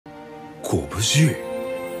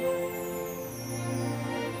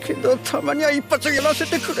けどたまには一発やらせ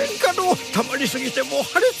てくれんかの。たまりすぎてもう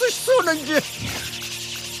破裂しそうなんじゃ。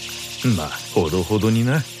まあほどほどに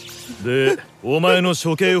な。で、お前の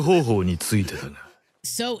処刑方法についてだが。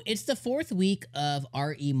So it's the 4th week of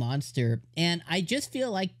𝐒𝐴_Monster, and I just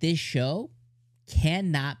feel like this show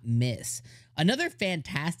cannot miss. Another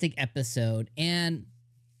fantastic episode, and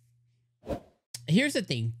here's the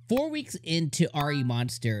thing. 4 weeks into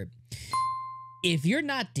𝐒𝐴_Monster, if you're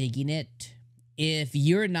not digging it, if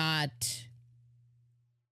you're not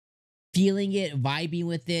feeling it, vibing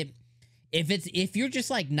with it, if you're just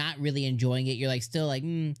like not really enjoying it, you're like still like,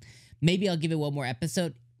 maybe I'll give it one more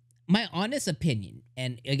episode. My honest opinion,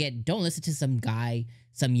 and again, don't listen to some guy,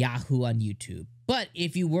 some Yahoo on YouTube, but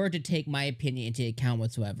if you were to take my opinion into account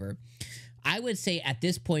whatsoever, I would say at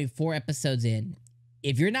this point, 4 episodes in,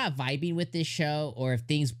 if you're not vibing with this show or if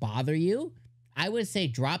things bother you, I would say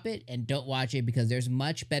drop it and don't watch it, because there's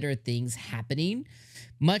much better things happening,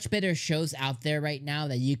 much better shows out there right now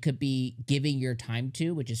that you could be giving your time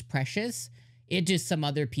to, which is precious. It's just some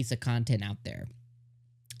other piece of content out there.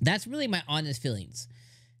 That's really my honest feelings.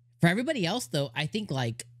 For everybody else, though, I think,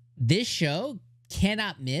 like, this show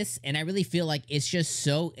cannot miss, and I really feel like it's just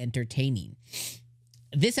so entertaining.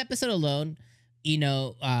 This episode alone, you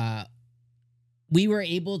know, we were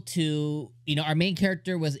able to, you know, our main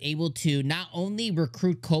character was able to not only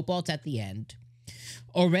recruit kobolds at the end,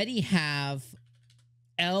 already have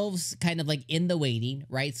elves kind of, like, in the waiting,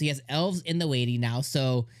 right? So he has elves in the waiting now,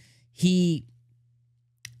 so he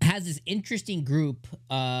has this interesting group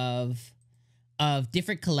of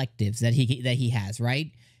different collectives that he has,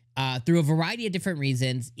 right? Through a variety of different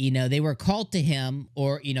reasons, you know, they were called to him,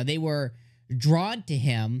 or, you know, they were drawn to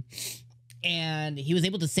him, and he was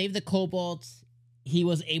able to save the kobolds. He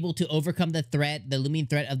was able to overcome the threat, the looming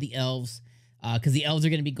threat of the elves, because the elves are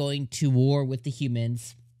going to be going to war with the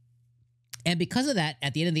humans. And because of that,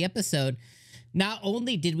 at the end of the episode, not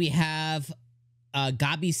only did we have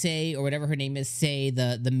𝐒𝐴_𝐸𝐵, or whatever her name is, say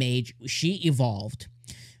the mage, she evolved.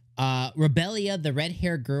 Rebellia, the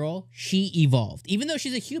red-haired girl, she evolved. Even though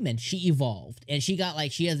she's a human, she evolved. And she got,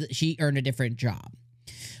 like, she earned a different job.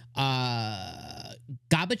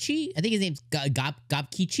 𝐒𝐴_𝐸𝐵, I think his name's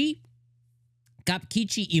𝐒𝐴_𝐸𝐵.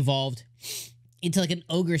 𝐒𝐴_𝐸𝐵 evolved into, like, an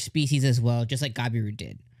ogre species as well, just like 𝐒𝐿_𝐵𝐵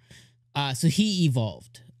did. So he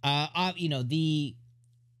evolved. You know, the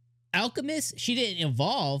alchemist, she didn't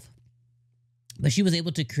evolve, but she was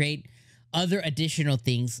able to create other additional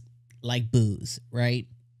things like booze, right?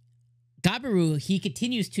 Gabiru, he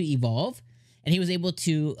continues to evolve, and he was able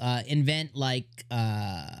to invent like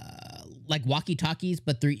walkie-talkies,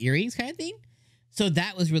 but through earrings kind of thing. So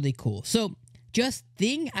that was really cool. So just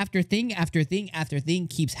thing after thing after thing after thing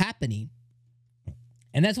keeps happening.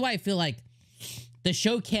 And that's why I feel like the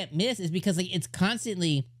show can't miss, is because, like, it's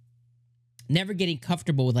constantly never getting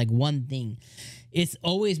comfortable with, like, one thing. It's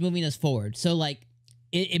always moving us forward. So, like,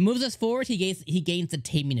 it moves us forward. He gains the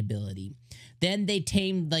taming ability. Then they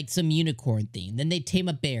tame, like, some unicorn thing. Then they tame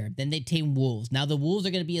a bear. Then they tame wolves. Now the wolves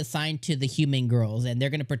are going to be assigned to the human girls, and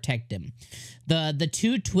they're going to protect them. The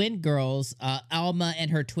 2 twin girls, Alma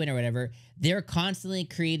and her twin or whatever, they're constantly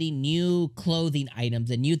creating new clothing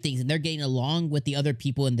items and new things, and they're getting along with the other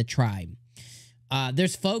people in the tribe.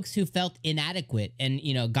 There's folks who felt inadequate, and,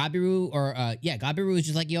 you know, 𝐒𝐿_𝐵𝐵 is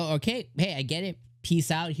just like, yo, okay, hey, I get it.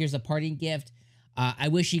 Peace out. Here's a parting gift. I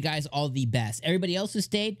wish you guys all the best. Everybody else who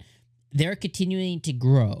stayed, they're continuing to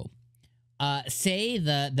grow. Say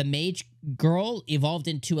the mage girl evolved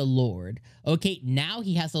into a lord. Okay, now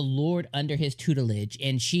he has a lord under his tutelage,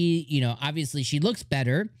 and she, you know, obviously she looks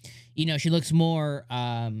better. You know, she looks more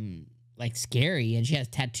like scary, and she has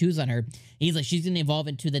tattoos on her. And he's like, she's gonna evolve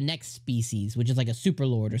into the next species, which is like a super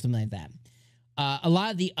lord or something like that. A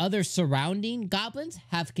lot of the other surrounding goblins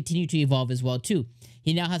have continued to evolve as well too.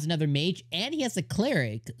 He now has another mage, and he has a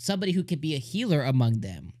cleric, somebody who could be a healer among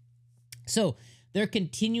them. So they're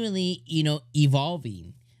continually, you know,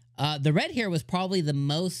 evolving. The red hair was probably the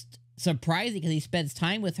most surprising, because he spends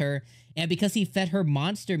time with her, and because he fed her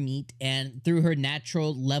monster meat, and through her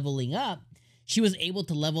natural leveling up, she was able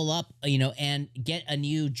to level up, you know, and get a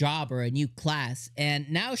new job or a new class. And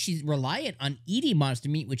now she's reliant on eating monster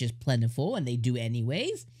meat, which is plentiful, and they do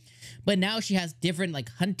anyways. But now she has different, like,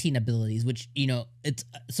 hunting abilities, which, you know, it's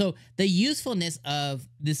so the usefulness of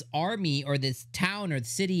this army or this town or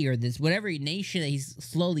city or this whatever nation that he's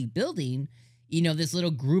slowly building, you know, this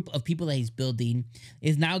little group of people that he's building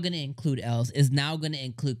is now going to include elves, is now going to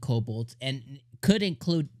include kobolds, and could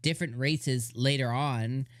include different races later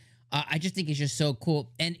on. I just think it's just so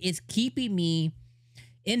cool, and it's keeping me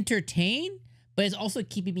entertained, but it's also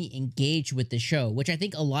keeping me engaged with the show, which I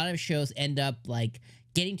think a lot of shows end up like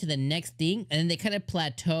getting to the next thing and then they kind of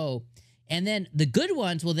plateau. And then the good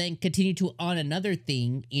ones will then continue to on another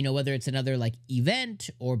thing, you know, whether it's another like event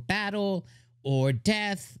or battle or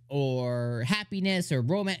death or happiness or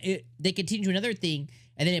romance. They continue to another thing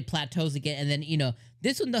and then it plateaus again. And then, you know,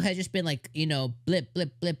 this one though has just been like, you know, blip,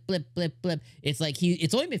 blip, blip, blip, blip, blip. It's like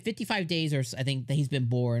it's only been 55 days or I think that he's been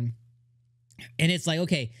born. And it's like,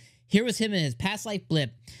 okay, here was him in his past life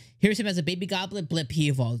blip. Here's him as a baby goblin blip, he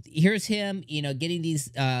evolved. Here's him, you know, getting these,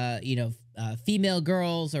 you know, female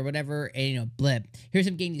girls or whatever, and, you know, blip. Here's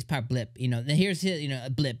him getting these power blip, you know. Then here's his, you know, a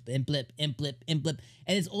blip and blip and blip and blip.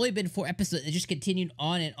 And it's only been 4 episodes. It just continued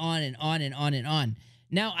on and on and on and on and on.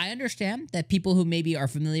 Now, I understand that people who maybe are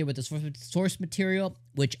familiar with the source material,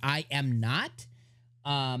 which I am not,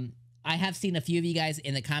 I have seen a few of you guys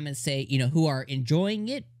in the comments say, you know, who are enjoying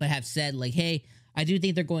it, but have said like, hey, I do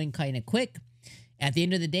think they're going kind of quick. At the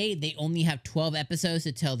end of the day, they only have 12 episodes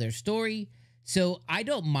to tell their story. So I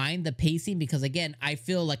don't mind the pacing because, again, I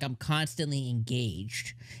feel like I'm constantly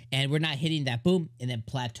engaged and we're not hitting that boom and then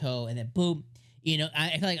plateau and then boom. You know,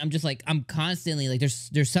 I feel like I'm constantly like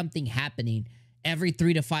there's something happening every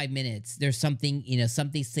 3 to 5 minutes. There's something, you know,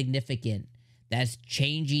 something significant that's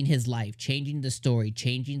changing his life, changing the story,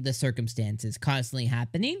 changing the circumstances, constantly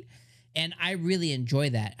happening. And I really enjoy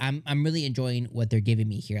that. I'm really enjoying what they're giving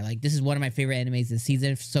me here. Like, this is one of my favorite animes this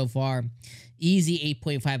season so far. Easy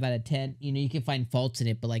 8.5 out of 10. You know, you can find faults in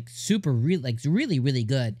it, but like really, really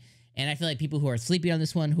good. And I feel like people who are sleeping on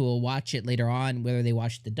this one, who will watch it later on, whether they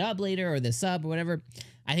watch the dub later or the sub or whatever,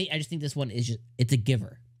 I just think this one is it's a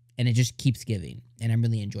giver. And it just keeps giving. And I'm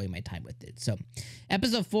really enjoying my time with it. So,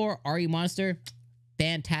 episode 4, RE Monster,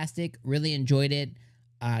 fantastic. Really enjoyed it.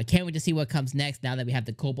 Can't wait to see what comes next now that we have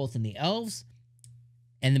the kobolds and the elves.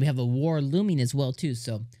 And then we have a war looming as well, too.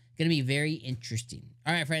 So, going to be very interesting.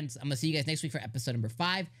 All right, friends. I'm going to see you guys next week for episode number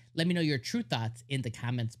 5. Let me know your true thoughts in the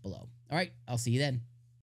comments below. All right. I'll see you then.